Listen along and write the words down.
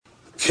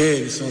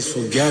Okay, this one's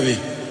for Gabby.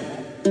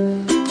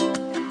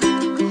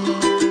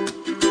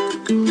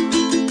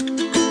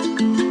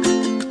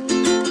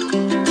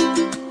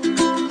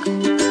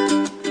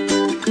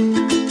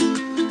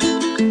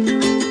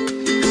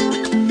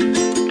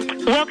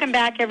 Welcome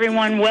back,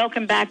 everyone.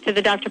 Welcome back to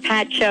the Dr.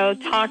 Pat Show,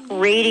 talk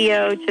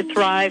radio to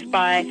thrive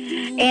by.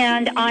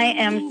 And I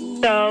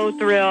am so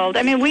thrilled.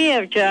 I mean, we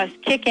are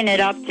just kicking it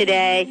up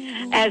today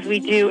as we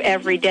do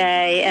every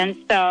day. And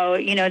so,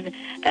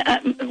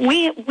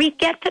 we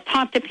get to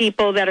talk to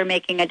people that are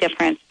making a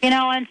difference,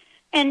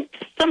 and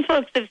some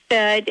folks have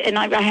said, and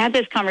I had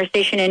this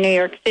conversation in New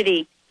York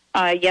City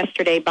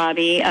yesterday,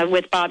 Bobby,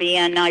 with Bobby,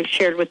 and I've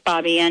shared with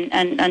Bobby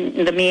and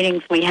the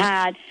meetings we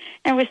had.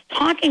 And I was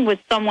talking with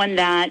someone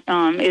that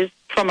is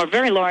from a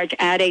very large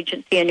ad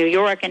agency in New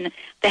York, and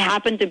they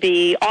happen to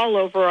be all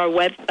over our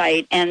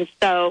website. And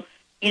so,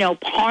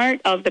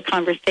 part of the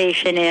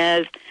conversation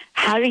is,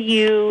 how do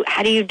you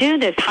do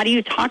this? How do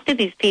you talk to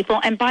these people?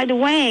 And by the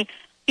way,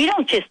 you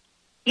don't just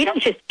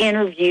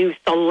interview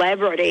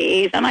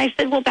celebrities. And I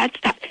said, well,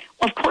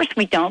 of course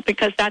we don't,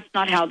 because that's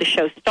not how the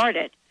show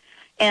started.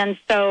 And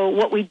so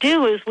what we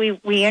do is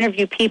we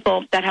interview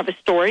people that have a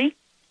story,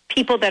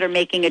 people that are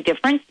making a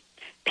difference,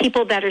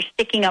 people that are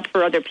sticking up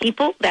for other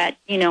people that,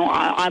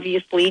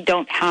 obviously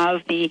don't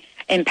have the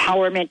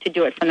empowerment to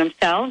do it for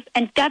themselves,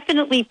 and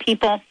definitely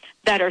people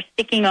that are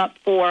sticking up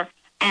for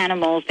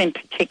animals in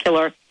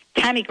particular.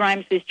 Tammy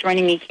Grimes is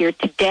joining me here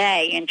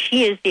today, and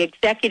she is the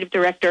executive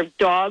director of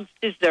Dogs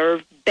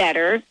Deserve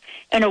Better,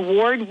 an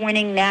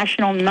award-winning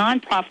national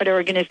nonprofit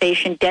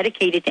organization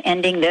dedicated to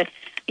ending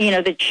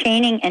the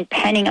chaining and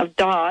penning of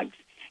dogs.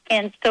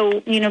 And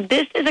so,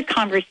 this is a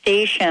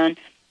conversation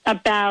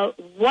about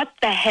what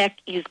the heck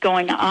is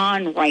going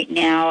on right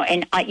now.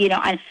 And,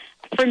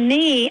 for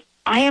me,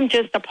 I am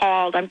just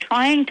appalled. I'm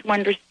trying to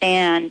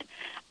understand.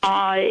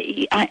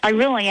 I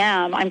really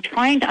am. I'm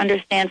trying to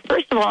understand.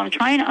 First of all, I'm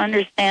trying to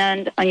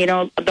understand,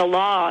 the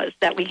laws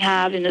that we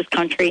have in this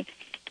country.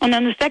 And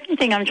then the second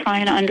thing I'm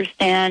trying to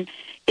understand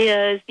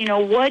is,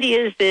 what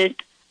is it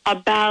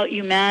about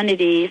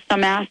humanity,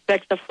 some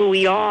aspects of who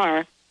we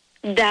are,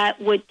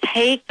 that would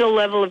take the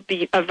level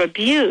of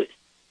abuse,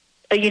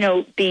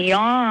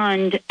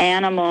 beyond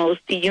animals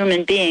to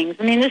human beings.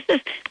 I mean,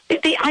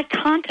 I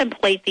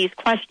contemplate these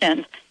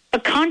questions,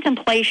 but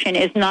contemplation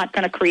is not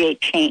going to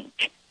create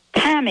change.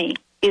 Tammy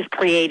is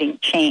creating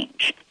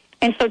change.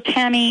 And so,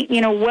 Tammy,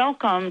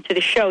 welcome to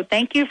the show.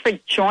 Thank you for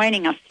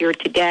joining us here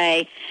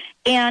today.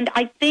 And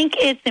I think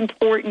it's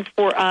important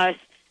for us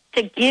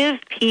to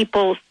give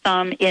people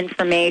some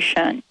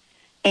information.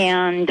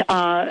 And,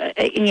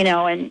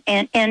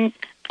 and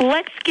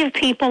let's give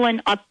people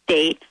an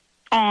update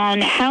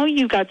on how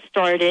you got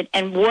started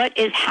and what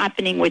is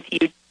happening with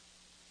you.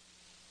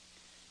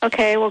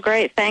 Okay, well,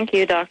 great. Thank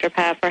you, Dr.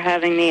 Pat, for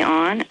having me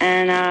on,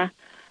 and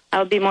I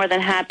would be more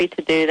than happy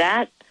to do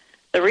that.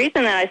 The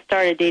reason that I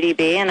started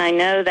DDB, and I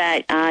know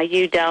that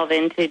you delve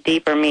into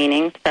deeper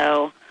meaning,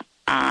 so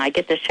I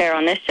get to share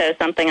on this show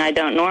something I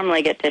don't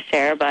normally get to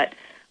share, but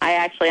I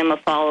actually am a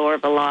follower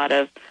of a lot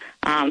of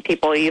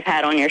people you've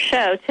had on your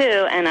show,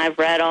 too, and I've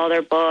read all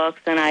their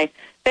books, and I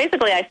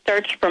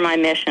searched for my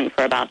mission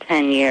for about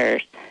 10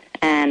 years,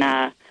 and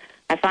I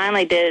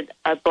finally did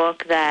a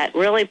book that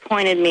really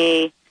pointed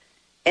me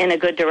in a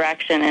good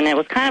direction, and it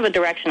was kind of a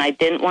direction I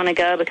didn't want to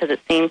go because it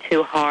seemed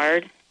too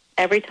hard.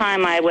 Every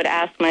time I would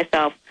ask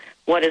myself,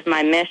 what is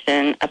my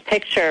mission, a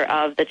picture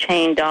of the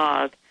chained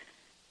dog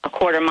a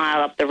quarter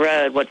mile up the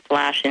road would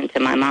flash into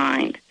my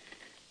mind.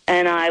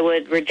 And I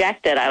would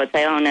reject it. I would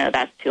say, oh, no,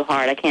 that's too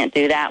hard. I can't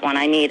do that one.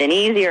 I need an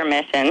easier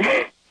mission.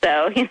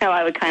 So,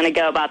 I would kind of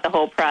go about the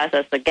whole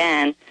process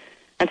again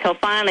until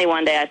finally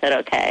one day I said,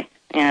 okay,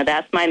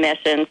 that's my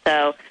mission.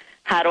 So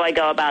how do I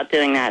go about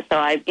doing that? So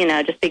I,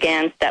 just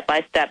began step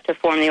by step to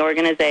form the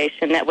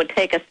organization that would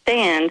take a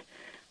stand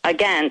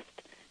against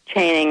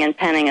chaining and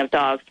penning of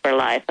dogs for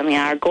life. I mean,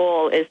 our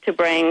goal is to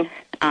bring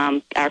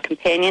our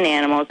companion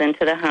animals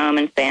into the home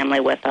and family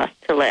with us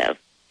to live.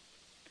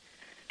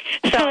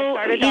 So,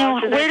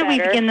 where do we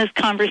begin this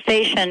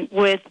conversation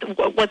with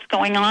what's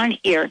going on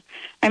here?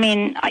 I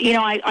mean,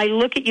 I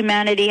look at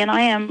humanity, and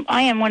I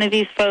am one of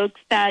these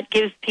folks that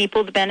gives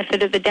people the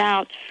benefit of the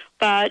doubt.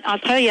 But I'll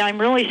tell you, I'm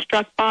really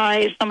struck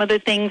by some of the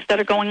things that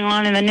are going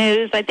on in the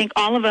news. I think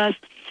all of us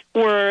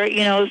were,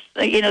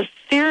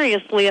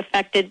 seriously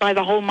affected by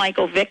the whole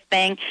Michael Vick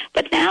thing.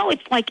 But now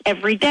it's like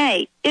every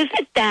day. Is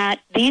it that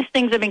these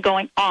things have been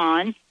going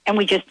on, and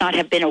we just not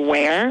have been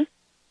aware?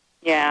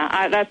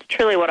 Yeah, that's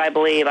truly what I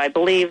believe. I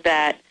believe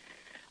that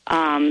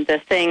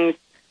that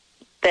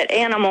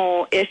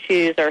animal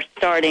issues are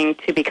starting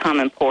to become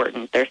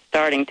important. They're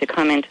starting to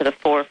come into the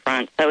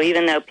forefront. So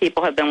even though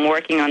people have been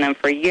working on them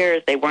for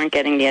years, they weren't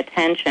getting the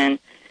attention.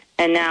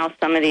 And now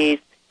some of these,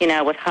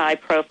 with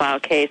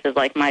high-profile cases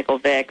like Michael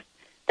Vick,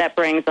 that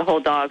brings the whole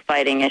dog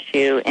fighting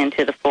issue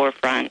into the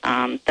forefront.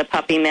 The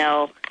puppy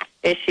mill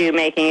issue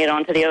making it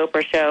onto the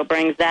Oprah show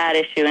brings that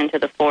issue into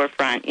the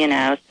forefront,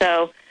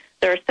 So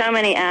there are so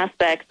many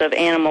aspects of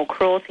animal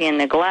cruelty and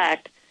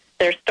neglect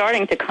they're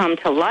starting to come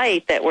to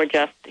light that were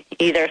just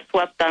either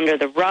swept under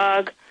the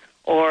rug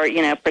or,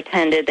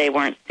 pretended they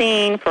weren't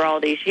seen for all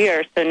these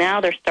years. So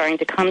now they're starting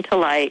to come to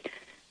light.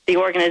 The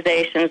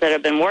organizations that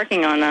have been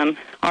working on them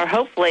are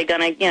hopefully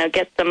going to,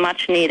 get some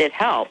much-needed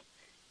help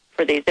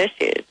for these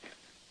issues.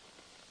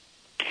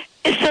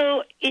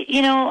 So,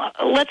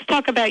 let's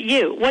talk about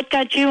you. What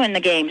got you in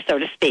the game, so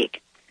to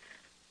speak?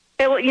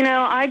 Yeah,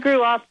 well, I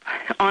grew up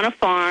on a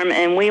farm,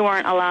 and we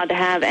weren't allowed to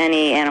have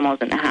any animals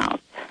in the house.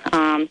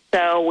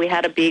 So we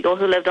had a beagle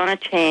who lived on a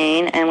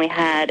chain, and we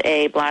had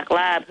a black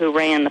lab who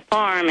ran the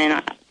farm, and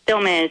I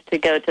still managed to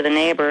go to the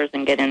neighbors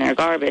and get in their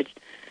garbage.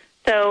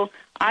 So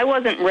I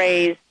wasn't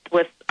raised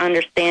with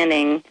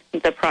understanding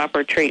the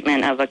proper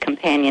treatment of a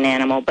companion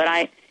animal, but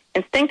I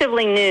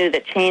instinctively knew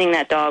that chaining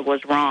that dog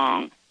was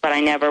wrong, but I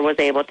never was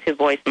able to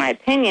voice my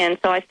opinion,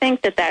 so I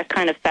think that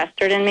kind of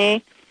festered in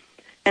me.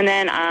 And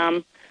then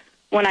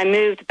when I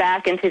moved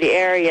back into the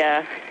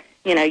area,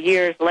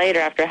 years later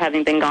after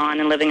having been gone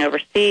and living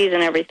overseas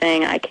and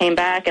everything, I came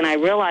back and I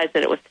realized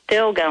that it was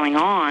still going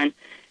on,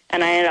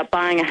 and I ended up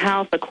buying a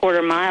house a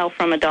quarter mile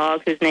from a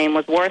dog whose name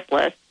was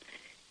Worthless.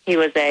 He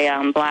was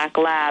a black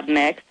lab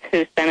mix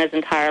who spent his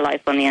entire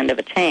life on the end of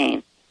a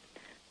chain.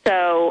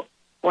 So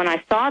when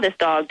I saw this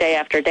dog day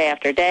after day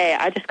after day,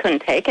 I just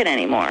couldn't take it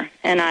anymore.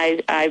 And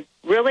I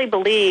really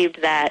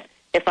believed that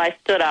if I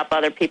stood up,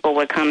 other people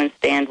would come and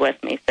stand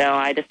with me. So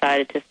I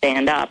decided to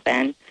stand up,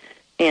 and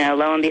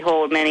lo and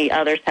behold, many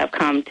others have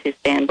come to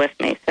stand with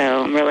me,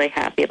 so I'm really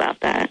happy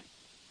about that.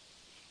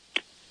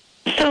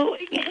 So,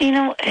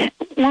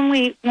 when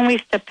we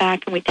step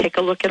back and we take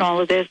a look at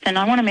all of this, and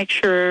I want to make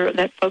sure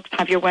that folks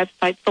have your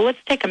website, so let's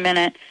take a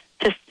minute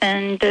to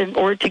send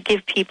or to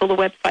give people the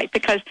website,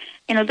 because,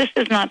 this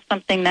is not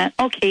something that,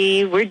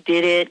 okay, we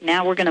did it,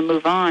 now we're going to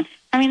move on.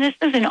 I mean, this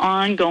is an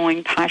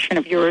ongoing passion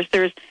of yours.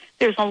 There's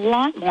a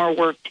lot more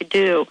work to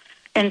do,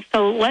 and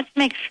so let's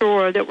make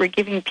sure that we're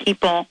giving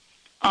people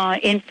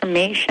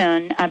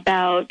information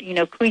about,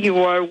 who you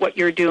are, what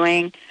you're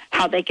doing,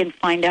 how they can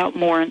find out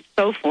more, and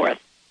so forth.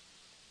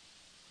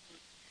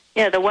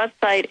 Yeah, the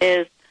website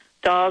is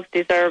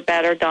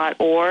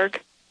dogsdeservebetter.org.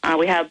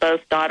 We have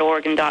both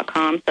 .org and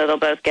 .com, so they'll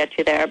both get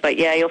you there. But,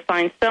 yeah, you'll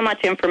find so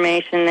much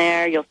information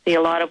there. You'll see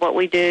a lot of what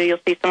we do. You'll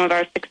see some of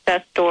our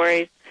success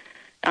stories.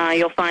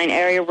 You'll find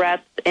area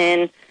reps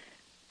in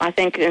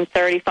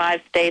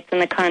 35 states in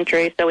the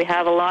country. So we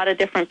have a lot of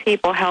different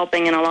people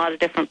helping in a lot of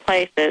different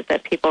places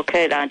that people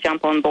could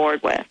jump on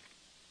board with.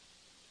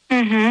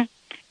 Mm-hmm.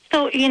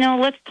 So,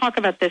 let's talk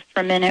about this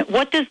for a minute.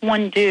 What does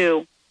one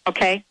do,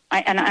 okay?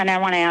 And I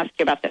want to ask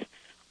you about this.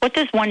 What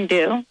does one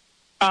do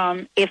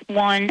if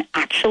one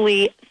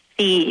actually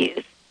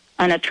sees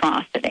an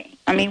atrocity?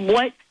 I mean,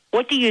 what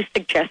do you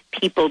suggest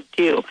people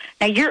do?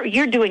 Now,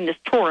 you're doing this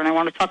tour, and I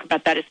want to talk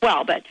about that as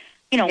well, but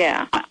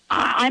yeah.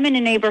 I'm in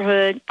a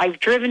neighborhood. I've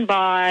driven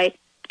by.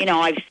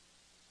 I've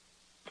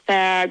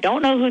said,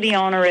 don't know who the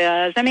owner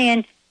is. I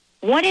mean,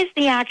 what is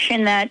the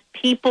action that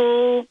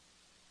people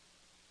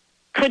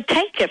could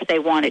take if they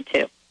wanted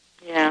to?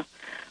 Yeah.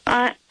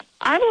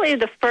 I believe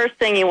the first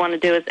thing you want to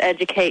do is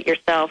educate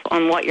yourself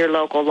on what your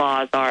local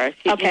laws are.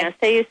 If you,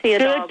 say you see a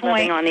dog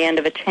living on the end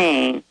of a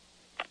chain,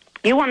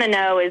 you want to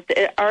know, is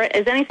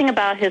anything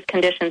about his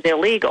conditions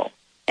illegal?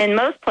 In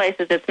most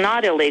places, it's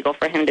not illegal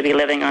for him to be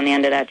living on the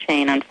end of that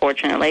chain,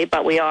 unfortunately,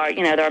 but there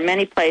are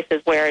many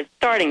places where it's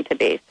starting to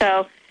be.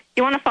 So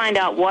you want to find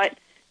out what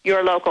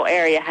your local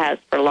area has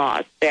for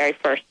laws, very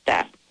first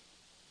step.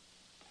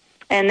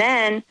 And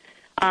then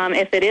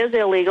if it is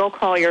illegal,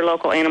 call your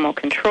local animal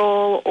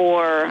control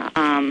or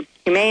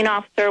humane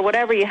officer,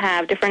 whatever you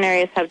have. Different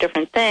areas have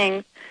different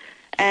things.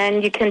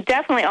 And you can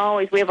definitely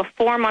we have a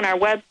form on our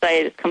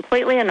website. It's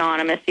completely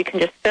anonymous. You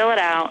can just fill it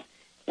out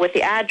with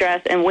the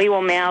address, and we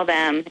will mail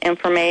them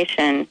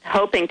information,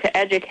 hoping to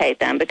educate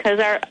them, because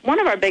one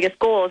of our biggest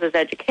goals is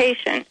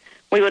education.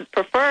 We would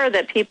prefer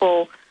that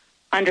people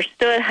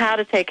understood how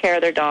to take care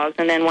of their dogs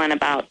and then went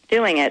about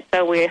doing it.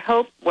 So we're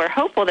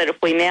hopeful that if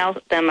we mail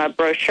them a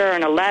brochure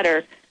and a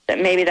letter, that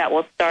maybe that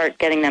will start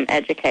getting them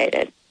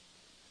educated.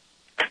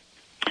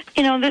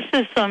 This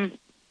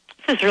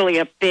is really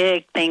a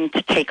big thing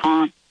to take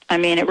on. I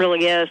mean, it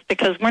really is,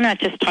 because we're not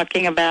just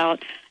talking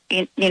about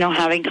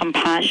having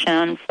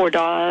compassion for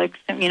dogs.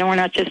 We're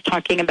not just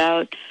talking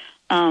about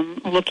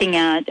looking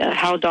at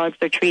how dogs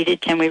are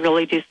treated. Can we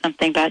really do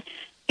something? But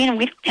we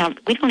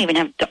don't even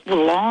have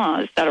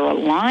laws that are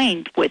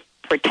aligned with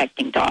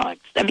protecting dogs.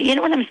 I mean, you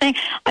know what I'm saying?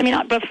 I mean,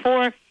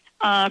 before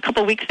a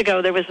couple of weeks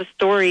ago, there was a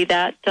story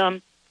that,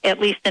 at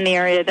least in the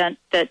area that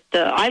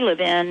I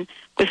live in,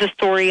 was a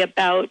story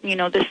about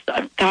this.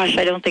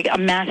 I don't think a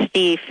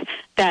Mastiff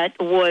that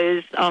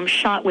was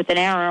shot with an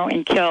arrow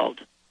and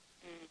killed.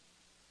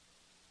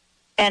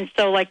 And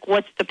so,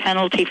 what's the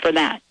penalty for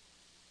that?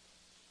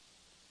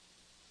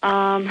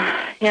 A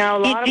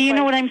lot do you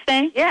know what I'm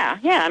saying? Yeah.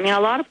 I mean, a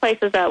lot of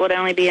places that would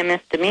only be a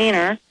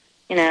misdemeanor.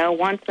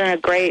 Once in a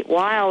great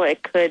while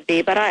it could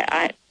be, but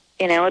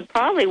it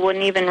probably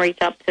wouldn't even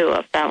reach up to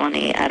a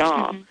felony at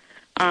all.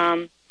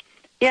 Mm-hmm.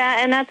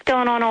 Yeah, and that's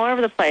going on all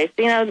over the place.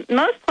 You know,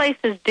 most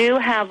places do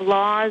have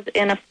laws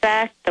in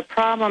effect. The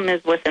problem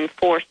is with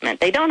enforcement.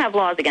 They don't have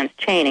laws against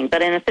chaining,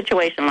 but in a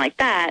situation like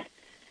that,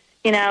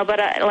 you know, but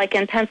like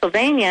in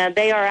Pennsylvania,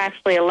 they are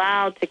actually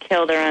allowed to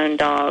kill their own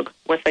dog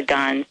with a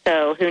gun.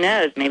 So who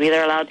knows? Maybe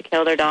they're allowed to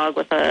kill their dog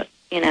with a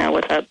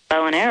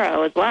bow and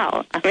arrow as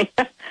well. I mean,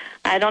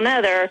 I don't know.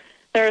 There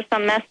are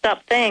some messed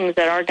up things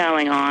that are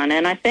going on,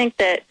 and I think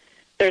that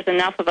there's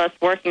enough of us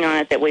working on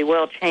it that we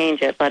will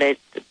change it, but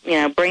it's, you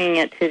know, bringing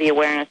it to the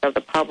awareness of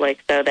the public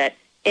so that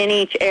in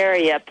each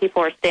area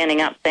people are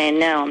standing up saying,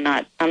 no,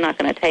 I'm not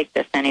going to take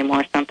this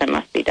anymore. Something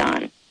must be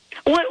done.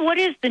 What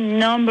is the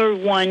number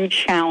one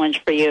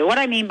challenge for you? What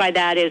I mean by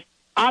that is,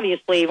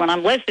 obviously, when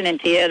I'm listening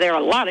to you, there are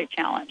a lot of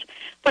challenges.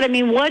 But, I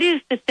mean, what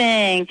is the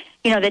thing,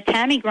 you know, that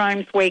Tammy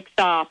Grimes wakes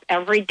up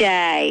every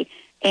day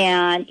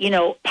and, you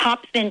know,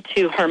 pops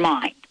into her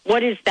mind?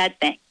 What is that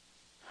thing?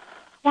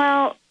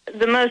 Well,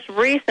 the most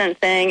recent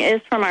thing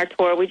is from our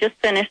tour. We just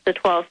finished the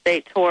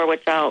 12-state tour,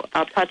 which I'll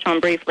touch on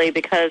briefly,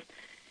 because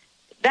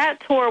that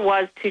tour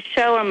was to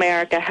show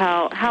America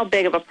how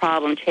big of a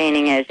problem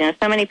chaining is. You know,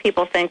 so many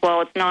people think, well,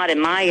 it's not in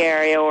my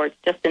area, or it's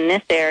just in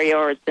this area,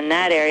 or it's in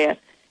that area.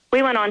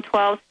 We went on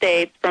 12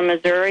 states from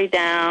Missouri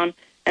down,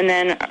 and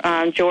then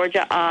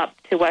Georgia up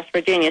to West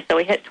Virginia. So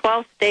we hit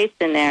 12 states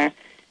in there,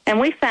 and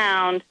we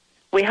hope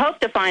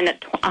to find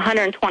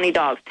 120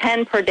 dogs,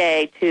 10 per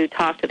day, to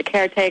talk to the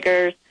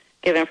caretakers,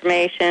 give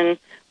information,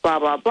 blah,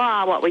 blah,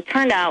 blah. What we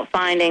turned out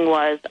finding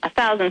was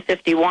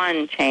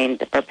 1,051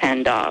 chained or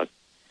penned dogs.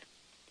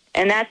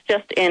 And that's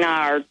just in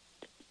our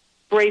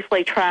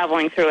briefly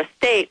traveling through a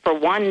state for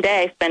one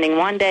day, spending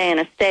one day in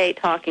a state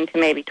talking to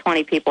maybe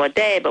 20 people a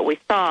day, but we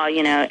saw,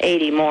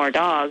 80 more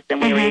dogs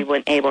than we were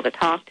even able to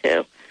talk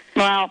to.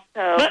 Well,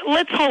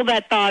 let's hold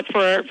that thought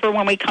for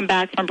when we come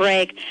back from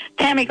break.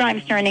 Tammy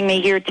Grimes joining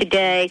me here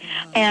today.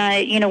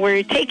 And,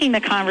 we're taking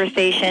the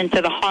conversation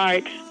to the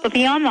heart. But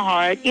beyond the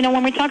heart,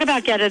 when we talk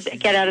about Get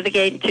Out of the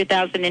Gate in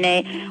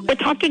 2008, we're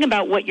talking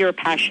about what you're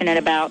passionate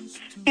about.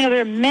 There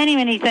are many,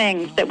 many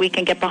things that we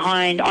can get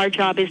behind. Our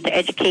job is to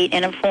educate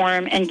and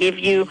inform and give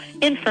you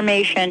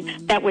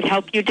information that would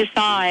help you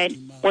decide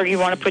where you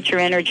want to put your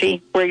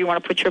energy, where you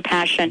want to put your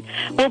passion.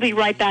 We'll be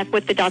right back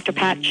with the Dr.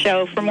 Pat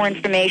Show. For more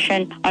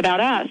information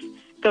about us,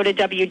 go to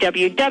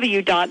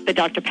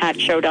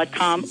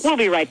www.thedrpatshow.com. We'll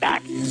be right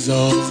back.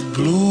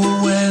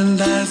 Blue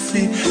and I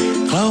see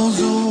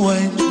clouds of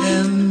white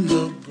and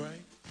the bright.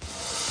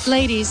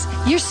 Ladies,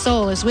 your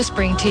soul is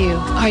whispering to you.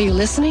 Are you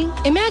listening?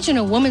 Imagine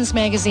a woman's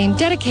magazine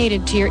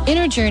dedicated to your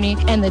inner journey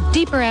and the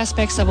deeper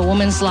aspects of a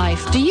woman's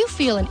life. Do you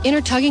feel an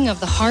inner tugging of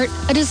the heart,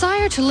 a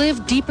desire to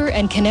live deeper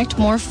and connect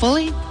more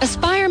fully?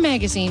 Aspire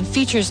magazine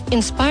features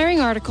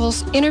inspiring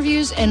articles,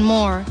 interviews, and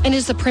more, and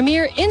is the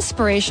premier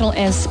inspirational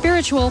and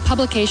spiritual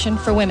publication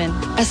for women.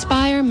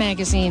 Aspire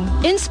magazine,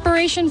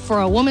 inspiration for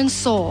a woman's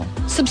soul.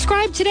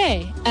 Subscribe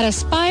today at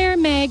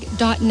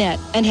aspiremag.net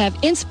and have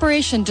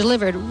inspiration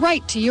delivered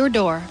right to your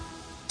door.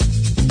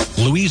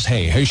 Louise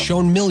Hay has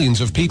shown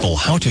millions of people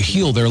how to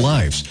heal their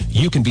lives.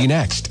 You can be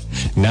next.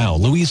 Now,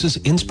 Louise's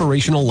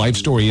inspirational life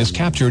story is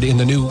captured in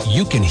the new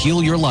You Can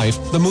Heal Your Life,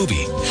 the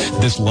movie.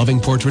 This loving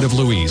portrait of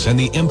Louise and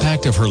the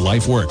impact of her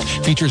life work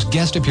features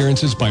guest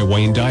appearances by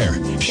Wayne Dyer,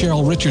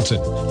 Cheryl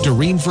Richardson,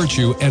 Doreen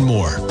Virtue, and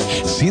more.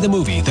 See the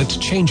movie that's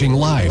changing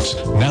lives.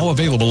 Now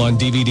available on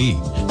DVD.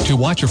 To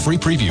watch a free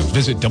preview,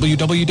 visit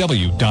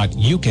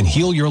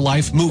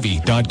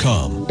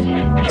www.youcanhealyourlifemovie.com.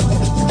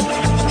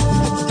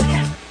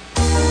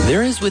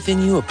 There is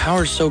within you a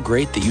power so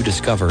great that you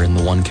discover in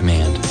the One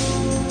Command.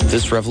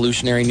 This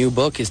revolutionary new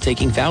book is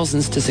taking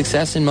thousands to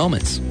success in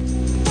moments.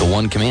 The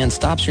One Command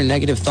stops your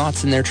negative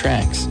thoughts in their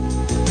tracks.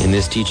 In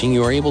this teaching,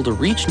 you are able to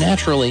reach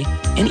naturally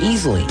and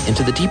easily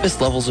into the deepest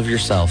levels of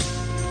yourself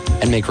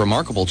and make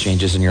remarkable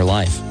changes in your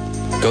life.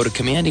 Go to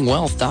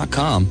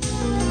commandingwealth.com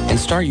and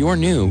start your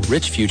new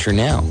rich future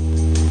now.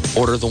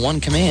 Order the One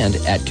Command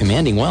at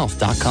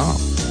commandingwealth.com.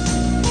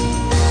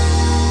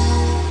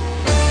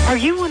 Are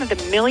you one of the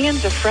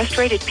millions of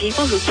frustrated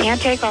people who can't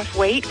take off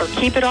weight or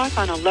keep it off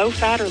on a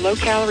low-fat or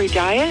low-calorie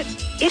diet?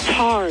 It's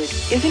hard,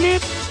 isn't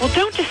it? Well,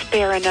 don't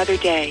despair another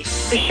day.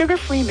 The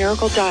Sugar-Free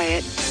Miracle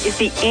Diet is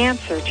the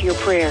answer to your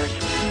prayers.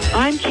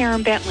 I'm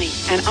Karen Bentley,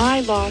 and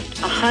I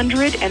lost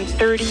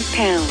 130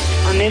 pounds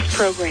on this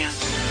program.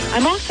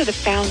 I'm also the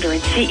founder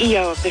and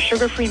CEO of the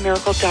Sugar-Free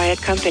Miracle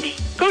Diet Company.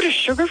 Go to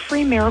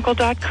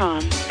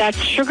sugarfreemiracle.com, that's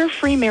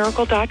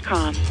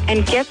sugarfreemiracle.com,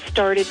 and get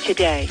started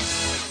today.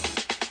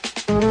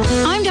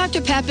 I'm Dr.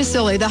 Pat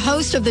Baccili, the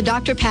host of the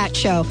Dr. Pat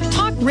Show.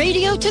 Talk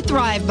radio to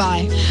thrive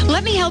by.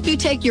 Let me help you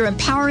take your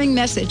empowering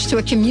message to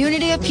a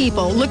community of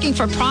people looking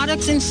for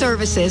products and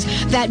services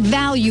that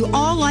value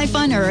all life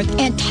on earth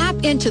and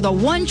tap into the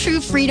one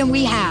true freedom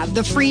we have,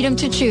 the freedom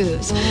to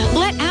choose.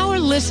 Let our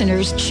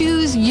listeners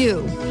choose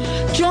you.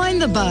 Join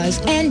the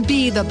buzz and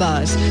be the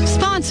buzz.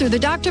 Sponsor the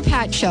Dr.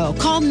 Pat Show.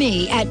 Call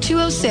me at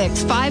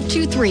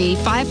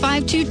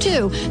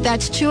 206-523-5522.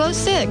 That's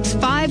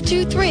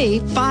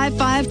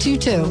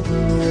 206-523-5522.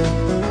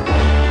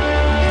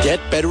 Get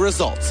better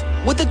results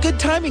with the Good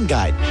Timing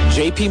Guide.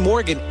 J.P.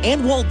 Morgan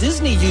and Walt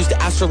Disney used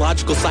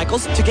astrological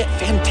cycles to get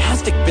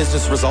fantastic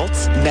business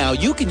results. Now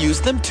you can use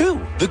them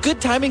too. The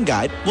Good Timing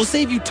Guide will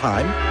save you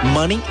time,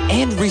 money,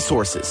 and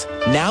resources.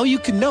 Now you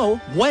can know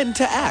when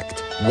to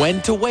act,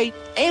 when to wait,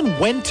 and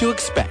when to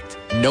expect.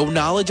 No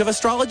knowledge of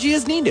astrology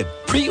is needed.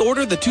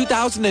 Pre-order the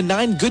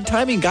 2009 Good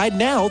Timing Guide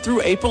now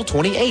through April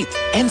 28th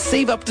and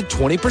save up to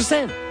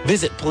 20%.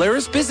 Visit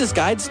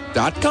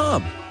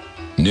PolarisBusinessGuides.com.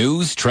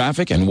 News,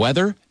 traffic, and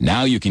weather?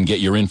 Now you can get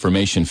your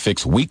information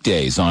fix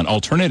weekdays on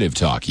Alternative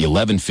Talk,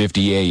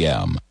 1150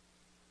 a.m.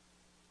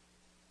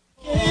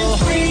 Can't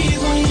breathe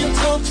when you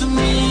talk to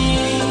me.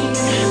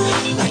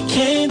 I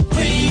can't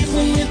breathe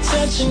when you're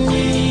touching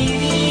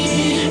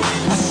me.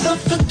 I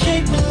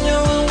suffocate when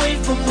you're away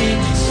from me.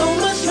 So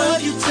much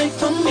love you take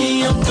from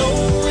me. I'm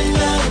going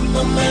out of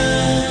my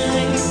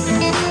mind.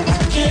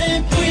 I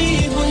can't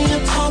breathe when you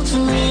talk to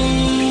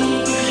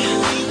me.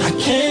 I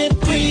can't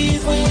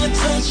breathe when you're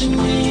touching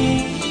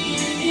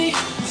me.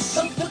 I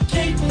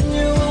suffocate when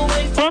you're away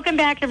from me. Welcome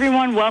back,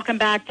 everyone. Welcome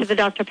back to the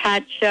Dr.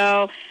 Pat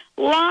Show.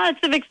 Lots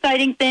of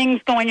exciting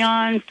things going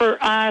on for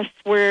us.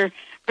 We're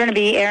going to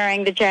be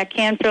airing the Jack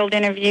Canfield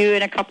interview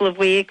in a couple of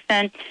weeks,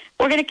 and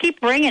we're going to keep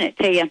bringing it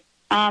to you.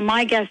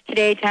 My guest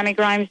today, Tammy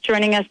Grimes,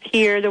 joining us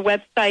here. The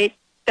website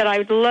that I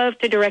would love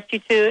to direct you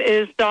to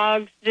is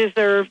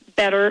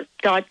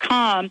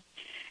dogsdeservebetter.com.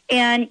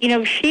 And,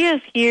 she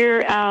is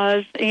here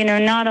as,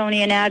 not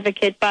only an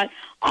advocate, but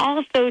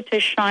also to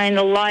shine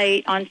the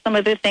light on some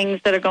of the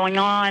things that are going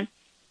on.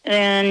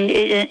 And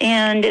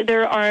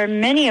there are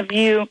many of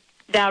you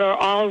that are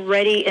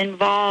already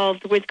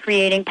involved with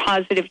creating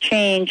positive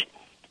change.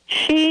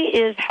 She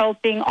is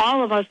helping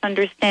all of us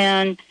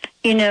understand,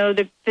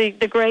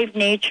 the grave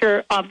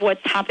nature of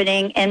what's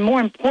happening, and more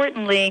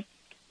importantly,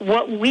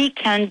 what we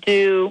can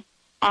do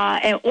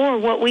or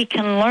what we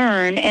can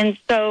learn. And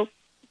so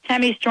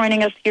Tammy's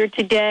joining us here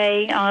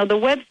today. The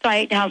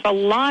website has a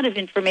lot of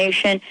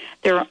information.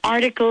 There are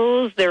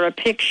articles, there are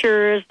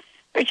pictures.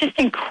 There are just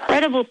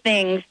incredible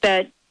things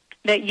that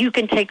you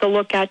can take a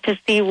look at to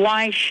see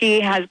why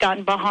she has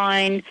gotten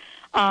behind,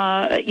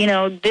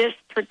 this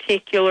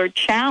particular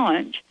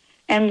challenge.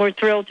 And we're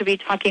thrilled to be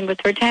talking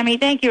with her. Tammy,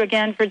 thank you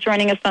again for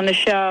joining us on the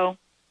show.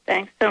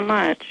 Thanks so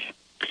much.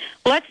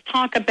 Let's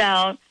talk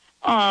about,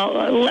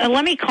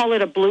 let me call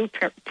it a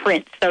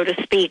blueprint, so to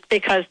speak,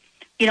 because,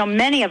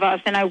 many of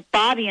us, and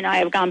Bobby and I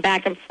have gone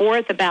back and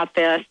forth about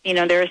this.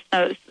 There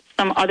are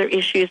some other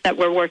issues that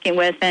we're working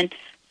with, and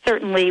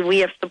certainly we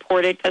have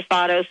supported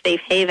Casado Safe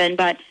Haven,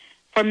 but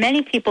for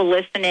many people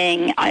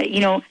listening,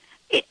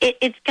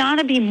 it's got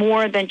to be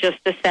more than just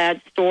a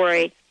sad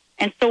story.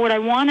 And so what I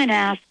want to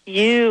ask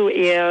you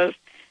is,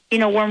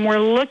 when we're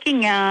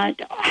looking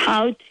at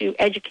how to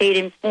educate,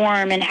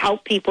 inform, and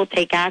help people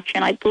take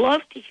action, I'd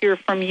love to hear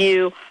from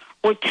you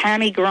what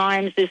Tammy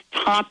Grimes'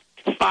 top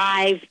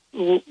 5,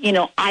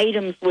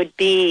 items would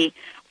be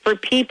for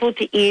people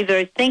to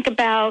either think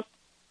about,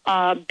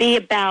 be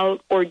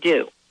about, or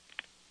do.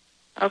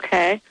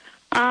 Okay.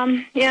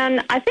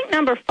 And I think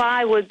number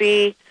 5 would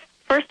be,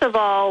 first of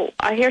all,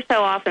 I hear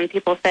so often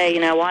people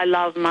say, I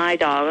love my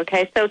dog.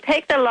 Okay, so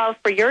take the love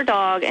for your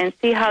dog and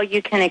see how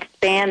you can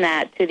expand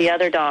that to the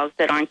other dogs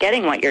that aren't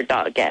getting what your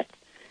dog gets.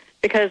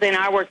 Because in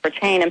our work for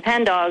chain and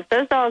pen dogs,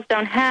 those dogs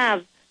don't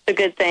have the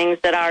good things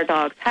that our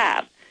dogs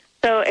have.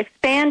 So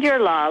expand your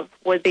love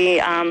would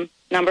be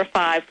number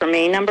 5 for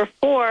me. Number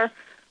 4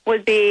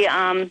 would be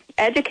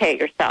educate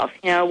yourself.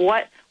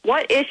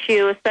 What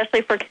issue,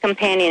 especially for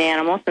companion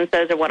animals, since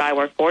those are what I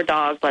work for,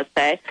 dogs, let's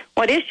say,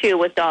 what issue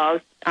with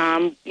dogs,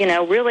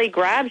 really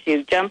grabs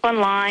you? Jump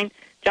online,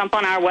 jump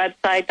on our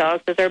website,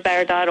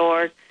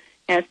 dogsdeservebetter.org,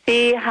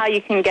 see how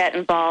you can get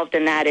involved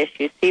in that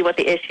issue. See what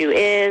the issue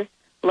is.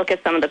 Look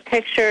at some of the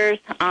pictures.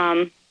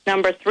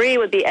 Number 3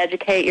 would be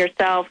educate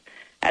yourself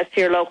as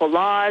to your local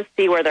laws.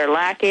 See where they're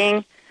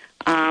lacking.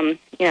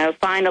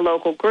 Find a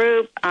local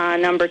group.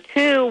 Number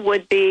 2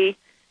 would be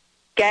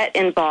get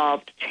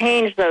involved.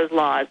 Change those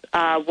laws.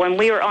 When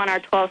we were on our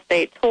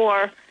 12-state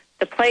tour,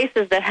 the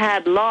places that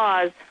had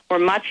laws were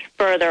much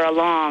further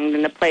along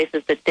than the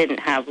places that didn't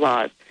have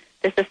laws.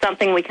 This is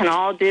something we can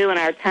all do in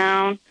our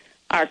town,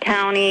 our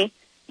county.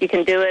 You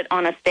can do it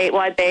on a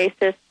statewide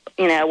basis,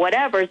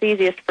 whatever is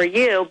easiest for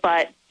you,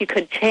 but you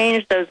could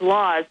change those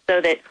laws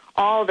so that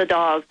all the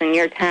dogs in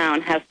your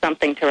town have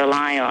something to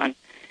rely on.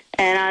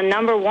 And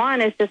number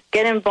 1 is just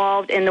get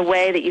involved in the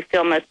way that you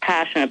feel most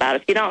passionate about.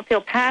 If you don't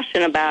feel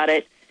passionate about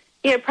it,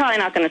 you're probably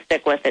not going to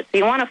stick with it. So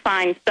you want to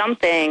find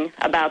something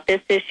about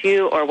this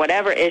issue or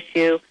whatever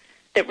issue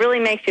that really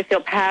makes you feel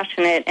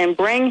passionate and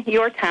bring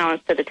your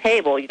talents to the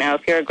table.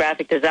 If you're a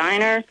graphic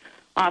designer,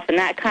 offer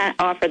that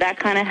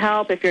kind of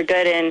help. If you're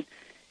good in,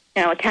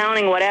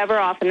 accounting, whatever,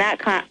 offer that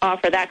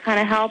kind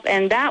of help.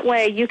 And that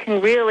way you can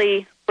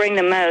really bring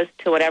the most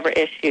to whatever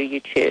issue you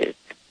choose.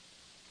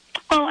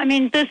 Well,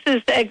 this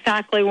is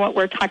exactly what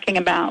we're talking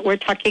about. We're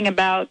talking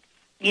about,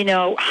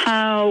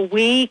 how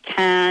we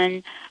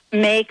can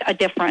make a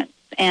difference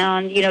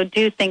and,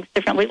 do things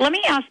differently. Let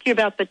me ask you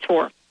about the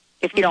tour,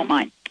 if you don't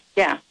mind.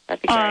 Yeah,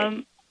 that'd be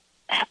great.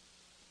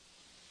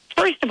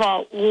 first of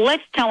all,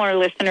 let's tell our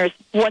listeners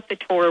what the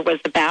tour was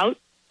about.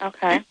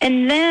 Okay.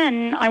 And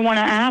then I want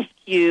to ask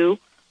you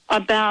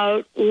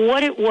about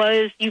what it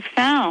was you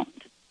found.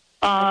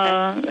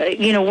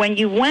 When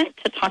you went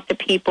to talk to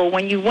people,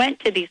 when you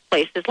went to these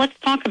places. Let's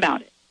talk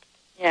about it.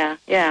 Yeah.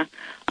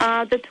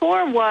 The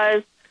tour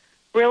was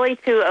really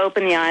to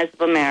open the eyes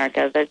of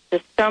America. There's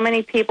just so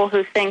many people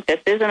who think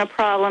this isn't a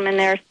problem in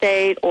their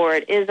state or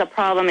it is a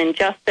problem in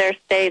just their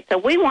state. So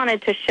we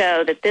wanted to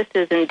show that this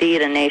is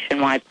indeed a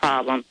nationwide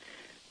problem.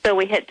 So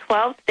we hit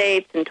 12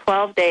 states in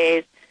 12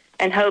 days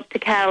and hope to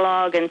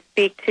catalog and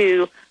speak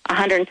to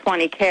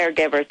 120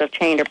 caregivers of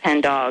chained or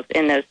penned dogs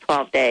in those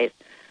 12 days.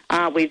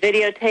 We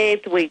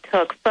videotaped, we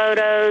took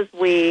photos,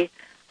 we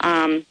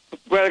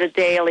wrote a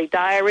daily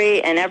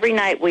diary, and every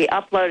night we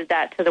uploaded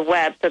that to the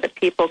web so that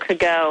people could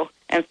go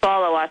and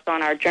follow us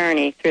on our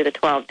journey through the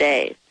 12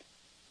 days.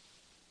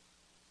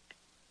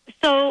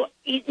 So,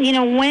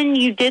 when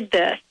you did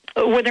this,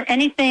 were there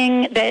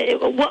anything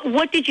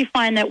what did you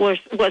find that was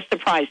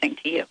surprising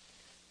to you?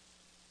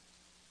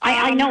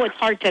 I know it's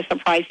hard to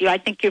surprise you. I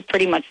think you've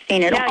pretty much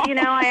seen it all.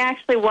 Yeah, I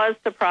actually was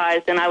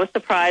surprised, and I was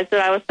surprised that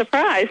I was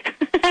surprised.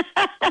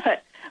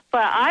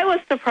 But I was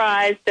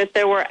surprised that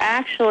there were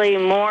actually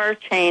more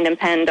chained and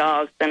penned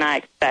dogs than I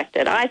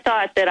expected. I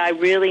thought that I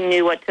really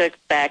knew what to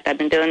expect. I've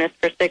been doing this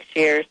for 6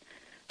 years.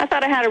 I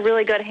thought I had a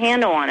really good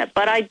handle on it,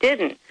 but I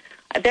didn't.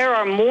 There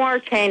are more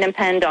chained and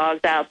penned dogs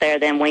out there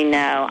than we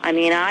know. I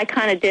mean, I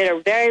kind of did a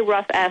very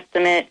rough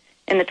estimate.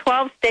 In the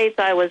 12 states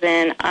I was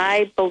in,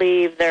 I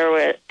believe there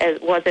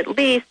was at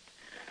least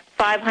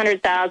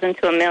 500,000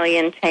 to 1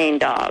 million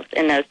chained dogs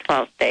in those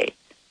 12 states.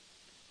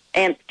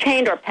 And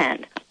chained or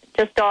penned,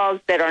 just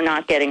dogs that are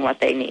not getting what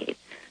they need.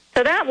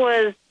 So that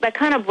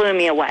kind of blew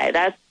me away.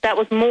 That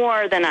was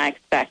more than I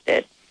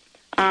expected.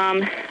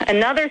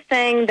 Another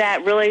thing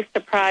that really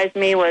surprised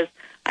me was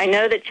I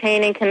know that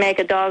chaining can make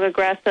a dog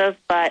aggressive,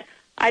 but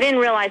I didn't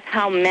realize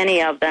how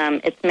many of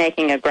them it's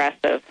making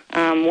aggressive.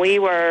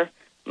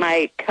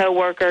 My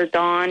coworker,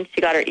 Dawn, she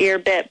got her ear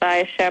bit by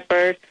a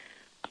shepherd.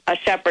 A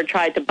shepherd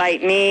tried to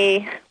bite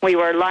me. We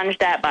were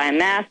lunged at by a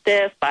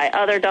mastiff, by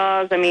other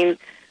dogs. I mean,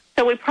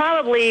 so we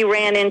probably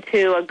ran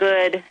into a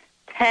good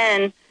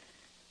 10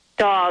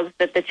 dogs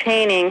that the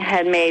chaining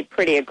had made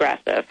pretty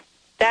aggressive.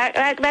 That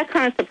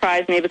kind of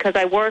surprised me because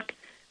I work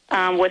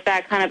with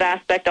that kind of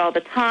aspect all the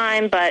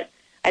time, but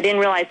I didn't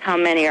realize how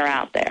many are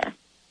out there.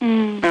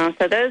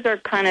 So those are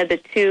kind of the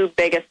two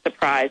biggest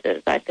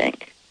surprises, I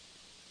think.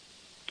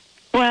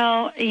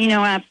 Well,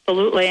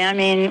 absolutely. I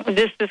mean,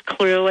 this is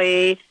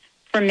clearly,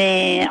 for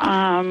me,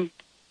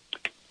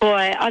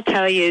 boy, I'll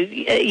tell you,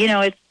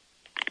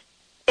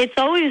 it's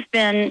always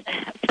been,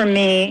 for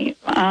me,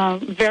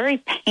 very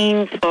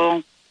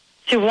painful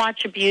to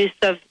watch abuse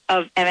of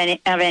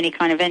any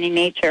kind, of any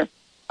nature.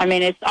 I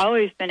mean, it's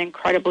always been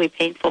incredibly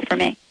painful for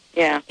me.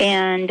 Yeah.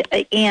 And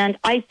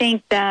I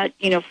think that,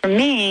 for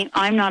me,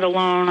 I'm not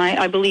alone.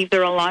 I believe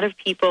there are a lot of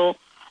people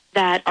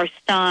that are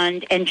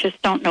stunned and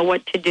just don't know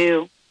what to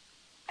do.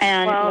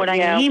 And what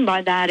I mean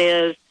by that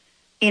is,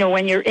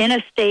 when you're in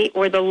a state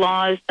where the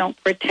laws don't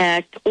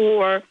protect,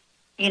 or,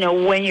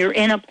 when you're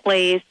in a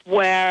place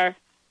where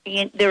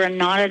there are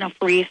not enough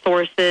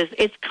resources,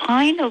 it's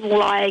kind of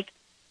like,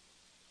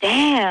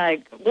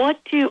 dag,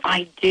 what do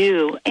I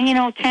do?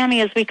 And,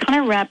 Tammy, as we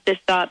kind of wrap this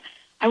up,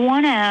 I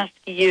want to ask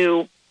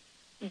you,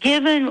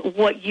 given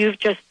what you've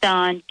just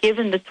done,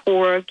 given the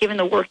tour, given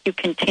the work you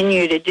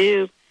continue to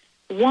do,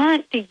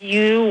 what do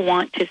you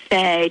want to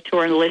say to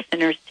our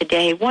listeners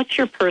today? What's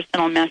your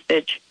personal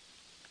message?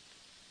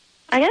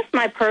 I guess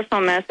my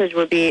personal message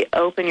would be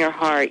open your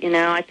heart.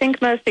 I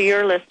think most of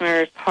your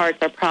listeners' hearts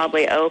are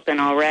probably open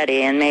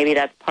already, and maybe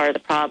that's part of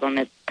the problem.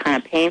 It's kind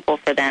of painful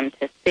for them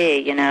to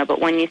see, But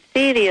when you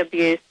see the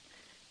abuse,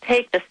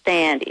 take the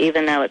stand,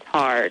 even though it's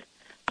hard.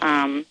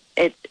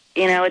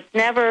 It's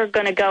never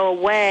going to go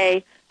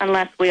away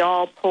unless we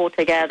all pull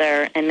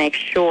together and make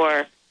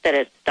sure that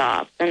it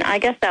stops. And I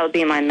guess that would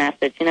be my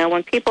message.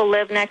 When people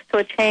live next to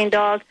a chained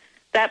dog,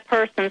 that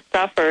person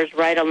suffers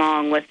right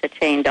along with the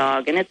chained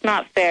dog. And it's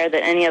not fair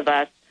that any of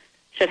us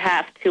should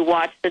have to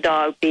watch the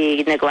dog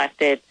be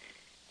neglected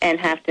and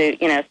have to,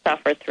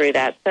 suffer through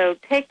that. So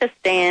take the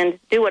stand,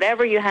 do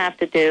whatever you have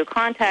to do.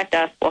 Contact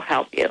us, we'll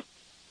help you.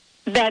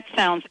 That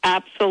sounds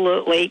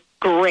absolutely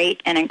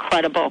great and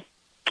incredible.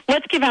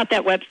 Let's give out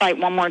that website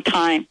one more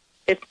time.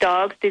 It's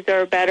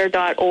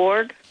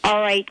dogsdeservebetter.org. All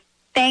right.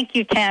 Thank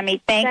you,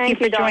 Tammy. Thank you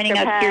for joining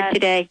us here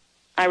today.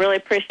 I really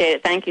appreciate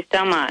it. Thank you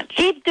so much.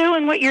 Keep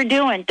doing what you're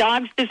doing.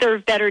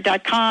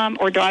 DogsDeserveBetter.com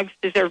or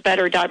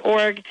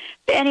DogsDeserveBetter.org.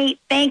 Benny,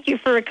 thank you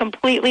for a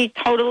completely,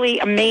 totally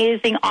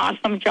amazing,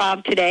 awesome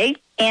job today.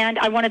 And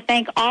I want to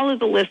thank all of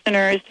the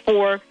listeners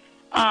for,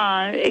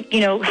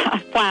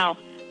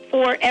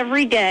 for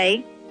every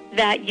day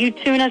that you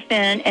tune us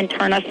in and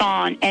turn us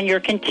on and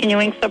your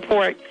continuing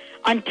support.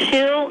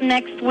 Until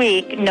next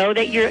week, until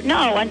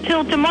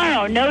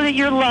tomorrow, know that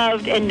you're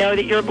loved and know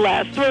that you're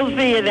blessed. We'll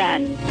see you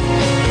then.